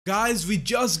Guys, we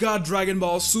just got Dragon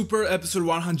Ball Super episode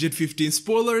 115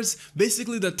 spoilers,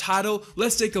 basically the title.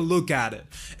 Let's take a look at it.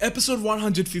 Episode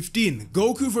 115,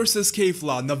 Goku vs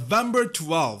Kafla, November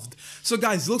 12th. So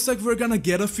guys, looks like we're gonna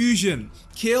get a fusion.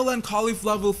 Kale and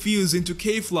Caulifla will fuse into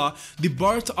Kafla, the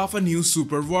birth of a new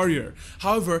super warrior.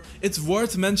 However, it's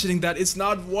worth mentioning that it's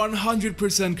not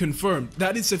 100% confirmed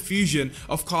that it's a fusion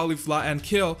of Caulifla and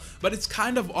Kale, but it's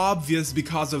kind of obvious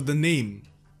because of the name.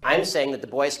 I'm saying that the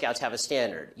Boy Scouts have a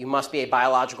standard. You must be a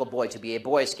biological boy to be a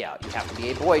Boy Scout. You have to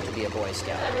be a boy to be a Boy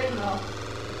Scout.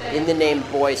 In the name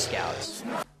Boy Scouts.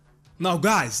 Now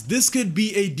guys, this could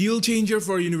be a deal changer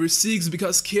for Universe 6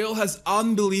 because Kale has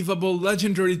unbelievable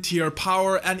legendary tier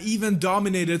power and even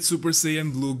dominated Super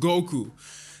Saiyan Blue Goku.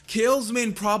 Kale's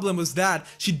main problem was that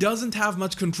she doesn't have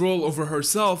much control over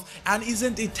herself and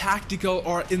isn't a tactical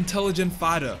or intelligent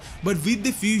fighter, but with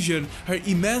the fusion, her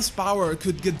immense power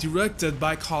could get directed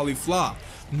by Caulifla,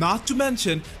 not to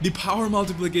mention the power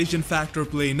multiplication factor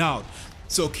playing out.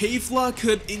 So Kafla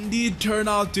could indeed turn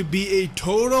out to be a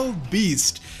total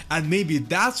beast, and maybe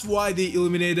that's why they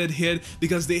eliminated Hit,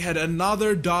 because they had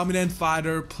another dominant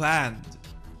fighter planned.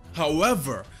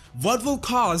 However, what will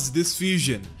cause this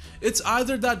fusion? It's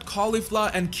either that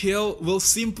Caulifla and Kale will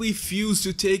simply fuse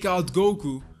to take out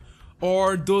Goku,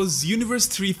 or those Universe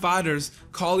 3 fighters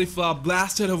Caulifla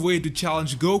blasted away to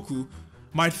challenge Goku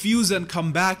might fuse and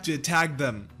come back to attack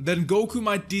them. Then Goku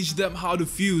might teach them how to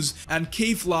fuse and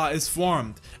Kafla is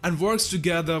formed and works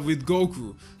together with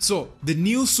Goku. So the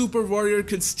new super warrior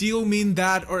could still mean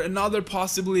that, or another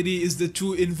possibility is the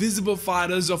two invisible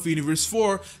fighters of Universe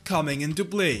 4 coming into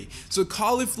play. So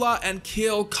Caulifla and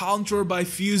Kale counter by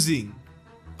fusing.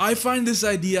 I find this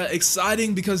idea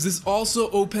exciting because this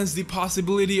also opens the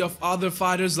possibility of other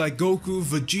fighters like Goku,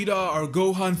 Vegeta or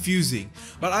Gohan fusing.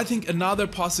 But I think another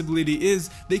possibility is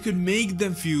they could make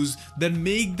them fuse, then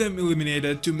make them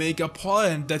eliminated to make a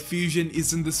point that fusion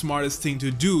isn't the smartest thing to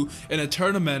do in a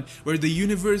tournament where the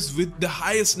universe with the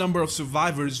highest number of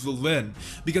survivors will win.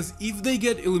 Because if they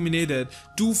get eliminated,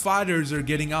 two fighters are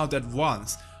getting out at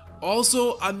once.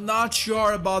 Also, I'm not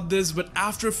sure about this, but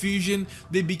after fusion,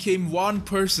 they became one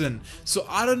person. So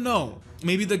I don't know,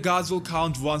 maybe the gods will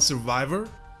count one survivor?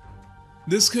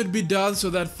 This could be done so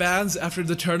that fans after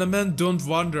the tournament don't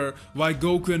wonder why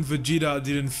Goku and Vegeta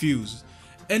didn't fuse.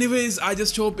 Anyways, I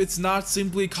just hope it's not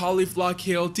simply Caulifla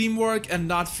Kale teamwork and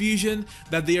not fusion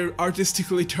that they are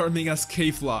artistically terming as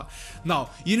Kafla.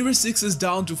 Now, Universe 6 is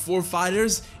down to 4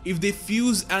 fighters. If they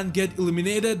fuse and get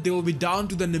eliminated, they will be down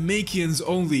to the Namekians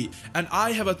only. And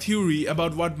I have a theory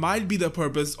about what might be the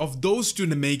purpose of those two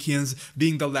Namekians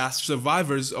being the last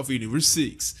survivors of Universe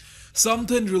 6.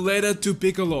 Something related to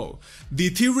Piccolo. The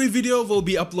theory video will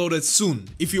be uploaded soon.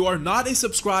 If you are not a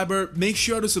subscriber, make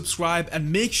sure to subscribe and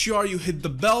make sure you hit the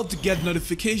bell to get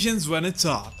notifications when it's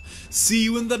up. See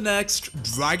you in the next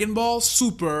Dragon Ball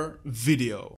Super video.